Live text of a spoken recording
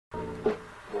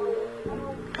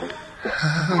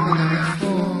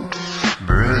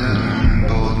Brethren,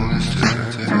 boldness to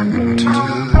enter into the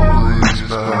holiest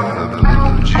by the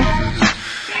blood of Jesus,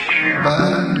 by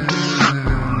the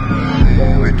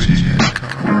way which He had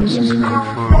consecrated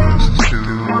for us to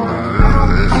avail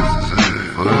this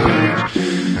flesh,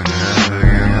 and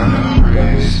having a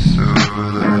priest over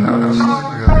the house of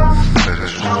God, let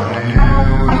us draw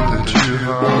near with the true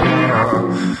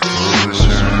heart, full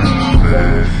assurance of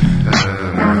faith,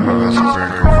 having our hearts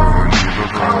sprinkled from an evil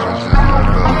conscience and our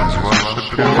bodies washed with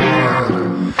pure water.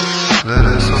 Let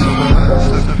us hold fast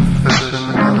the profession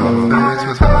of our faith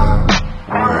without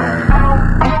wavering.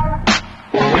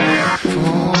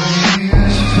 For He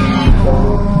is faithful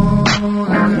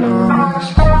and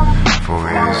honest. For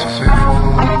He is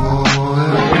faithful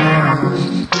and honest.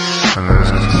 And let us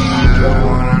consider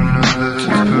one another to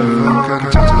provoke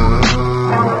unto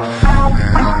love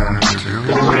and to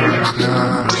works,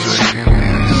 not forsaking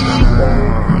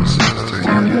ourselves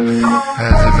together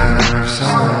as a matter of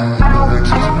signs, but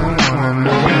exhorting one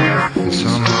another, and so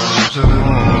much the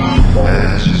more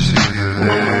as you see the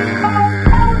day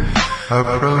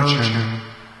approaching.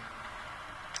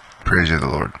 Praise ye the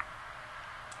Lord.